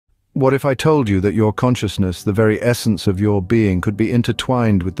What if I told you that your consciousness, the very essence of your being, could be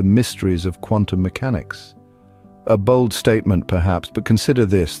intertwined with the mysteries of quantum mechanics? A bold statement perhaps, but consider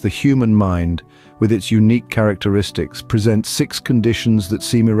this: the human mind, with its unique characteristics, presents 6 conditions that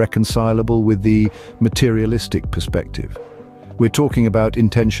seem irreconcilable with the materialistic perspective. We're talking about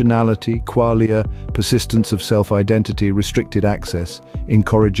intentionality, qualia, persistence of self-identity, restricted access,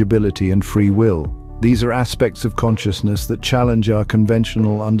 incorrigibility, and free will. These are aspects of consciousness that challenge our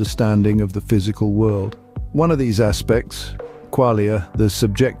conventional understanding of the physical world. One of these aspects, qualia, the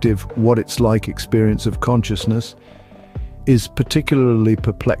subjective what-it's-like experience of consciousness, is particularly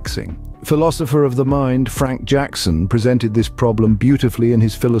perplexing. Philosopher of the mind Frank Jackson presented this problem beautifully in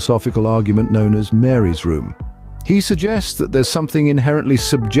his philosophical argument known as Mary's Room. He suggests that there's something inherently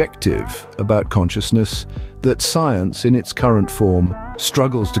subjective about consciousness that science, in its current form,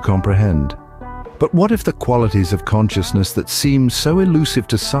 struggles to comprehend. But what if the qualities of consciousness that seem so elusive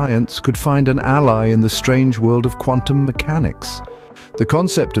to science could find an ally in the strange world of quantum mechanics? The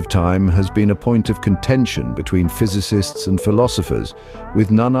concept of time has been a point of contention between physicists and philosophers, with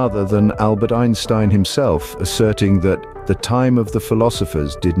none other than Albert Einstein himself asserting that the time of the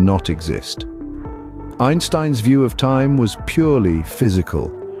philosophers did not exist. Einstein's view of time was purely physical,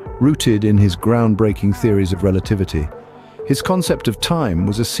 rooted in his groundbreaking theories of relativity. His concept of time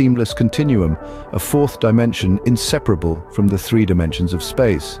was a seamless continuum, a 4th dimension inseparable from the 3 dimensions of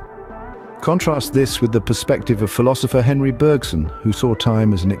space. Contrast this with the perspective of philosopher Henry Bergson, who saw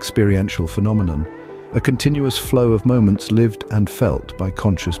time as an experiential phenomenon, a continuous flow of moments lived and felt by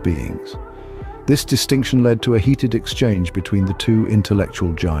conscious beings. This distinction led to a heated exchange between the 2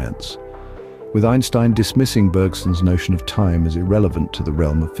 intellectual giants, with Einstein dismissing Bergson's notion of time as irrelevant to the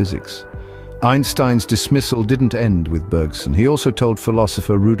realm of physics. Einstein's dismissal didn't end with Bergson. He also told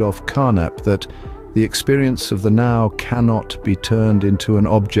philosopher Rudolf Carnap that the experience of the now cannot be turned into an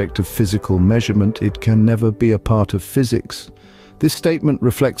object of physical measurement. It can never be a part of physics. This statement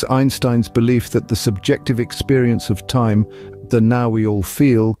reflects Einstein's belief that the subjective experience of time, the now we all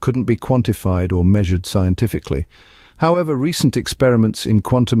feel, couldn't be quantified or measured scientifically. However, recent experiments in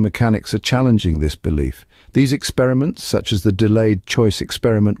quantum mechanics are challenging this belief. These experiments, such as the delayed choice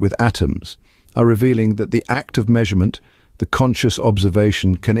experiment with atoms, are revealing that the act of measurement, the conscious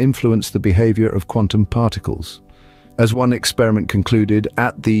observation, can influence the behavior of quantum particles. As one experiment concluded,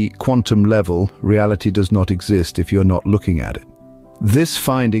 at the quantum level, reality does not exist if you're not looking at it. This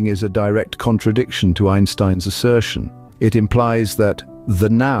finding is a direct contradiction to Einstein's assertion. It implies that the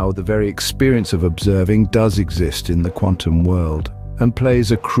now, the very experience of observing, does exist in the quantum world and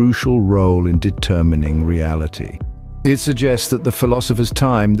plays a crucial role in determining reality. It suggests that the philosopher's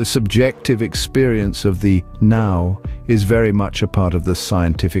time, the subjective experience of the now, is very much a part of the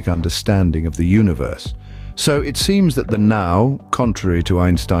scientific understanding of the universe. So it seems that the now, contrary to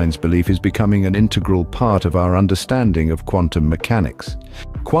Einstein's belief, is becoming an integral part of our understanding of quantum mechanics.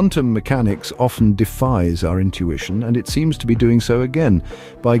 Quantum mechanics often defies our intuition, and it seems to be doing so again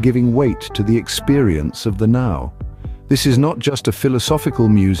by giving weight to the experience of the now. This is not just a philosophical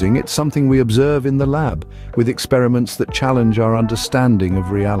musing, it's something we observe in the lab, with experiments that challenge our understanding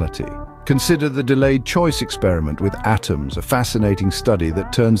of reality. Consider the delayed choice experiment with atoms, a fascinating study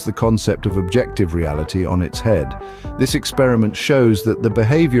that turns the concept of objective reality on its head. This experiment shows that the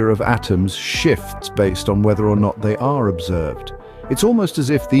behavior of atoms shifts based on whether or not they are observed. It's almost as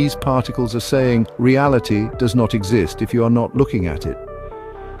if these particles are saying, reality does not exist if you are not looking at it.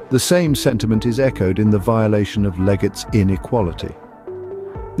 The same sentiment is echoed in the violation of Leggett's inequality.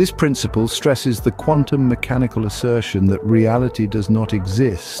 This principle stresses the quantum mechanical assertion that reality does not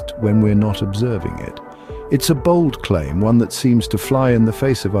exist when we're not observing it. It's a bold claim, one that seems to fly in the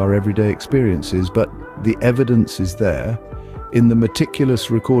face of our everyday experiences, but the evidence is there. In the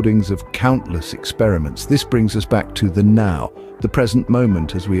meticulous recordings of countless experiments, this brings us back to the now, the present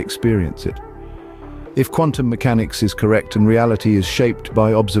moment as we experience it. If quantum mechanics is correct and reality is shaped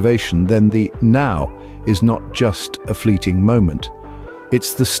by observation, then the now is not just a fleeting moment.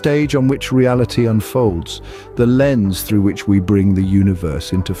 It's the stage on which reality unfolds, the lens through which we bring the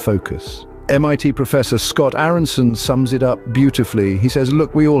universe into focus. MIT professor Scott Aronson sums it up beautifully. He says,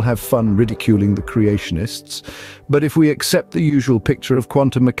 look, we all have fun ridiculing the creationists, but if we accept the usual picture of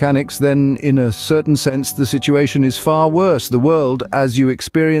quantum mechanics, then in a certain sense the situation is far worse. The world, as you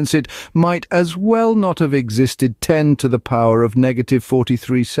experience it, might as well not have existed 10 to the power of negative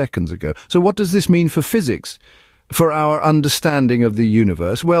 43 seconds ago. So what does this mean for physics? For our understanding of the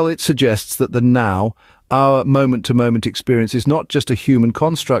universe? Well, it suggests that the now, our moment-to-moment experience, is not just a human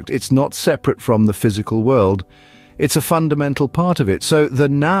construct. It's not separate from the physical world. It's a fundamental part of it. So the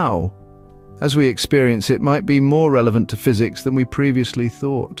now, as we experience it, might be more relevant to physics than we previously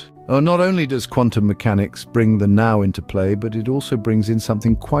thought. Not only does quantum mechanics bring the now into play, but it also brings in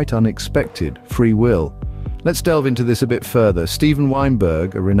something quite unexpected: free will. Let's delve into this a bit further. Steven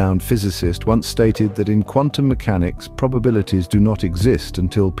Weinberg, a renowned physicist, once stated that in quantum mechanics, probabilities do not exist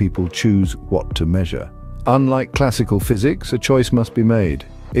until people choose what to measure. Unlike classical physics, a choice must be made.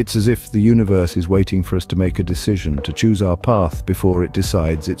 It's as if the universe is waiting for us to make a decision, to choose our path before it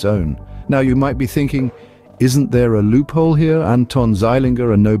decides its own. Now, you might be thinking, isn't there a loophole here? Anton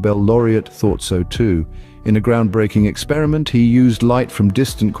Zeilinger, a Nobel laureate, thought so too. In a groundbreaking experiment, he used light from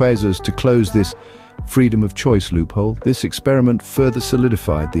distant quasars to close this freedom of choice loophole. This experiment further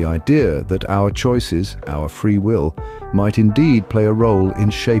solidified the idea that our choices, our free will, might indeed play a role in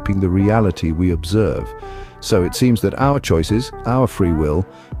shaping the reality we observe. So it seems that our choices, our free will,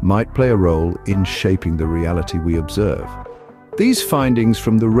 might play a role in shaping the reality we observe. These findings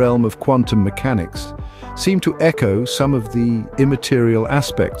from the realm of quantum mechanics seem to echo some of the immaterial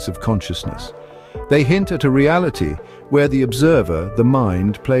aspects of consciousness. They hint at a reality where the observer, the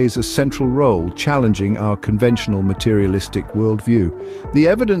mind, plays a central role, challenging our conventional materialistic worldview. The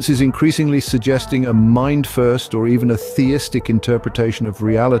evidence is increasingly suggesting a mind-first or even a theistic interpretation of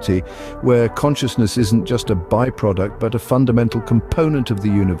reality, where consciousness isn't just a byproduct but a fundamental component of the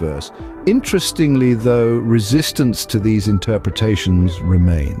universe. Interestingly, though, resistance to these interpretations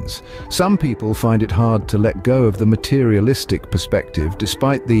remains. Some people find it hard to let go of the materialistic perspective,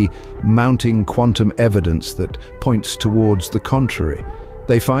 despite the mounting quantum evidence that points towards the contrary.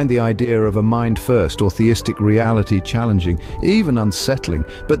 They find the idea of a mind-first or theistic reality challenging, even unsettling.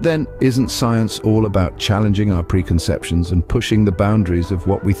 But then, isn't science all about challenging our preconceptions and pushing the boundaries of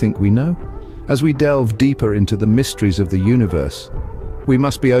what we think we know? As we delve deeper into the mysteries of the universe, we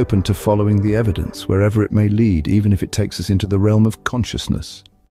must be open to following the evidence, wherever it may lead, even if it takes us into the realm of consciousness.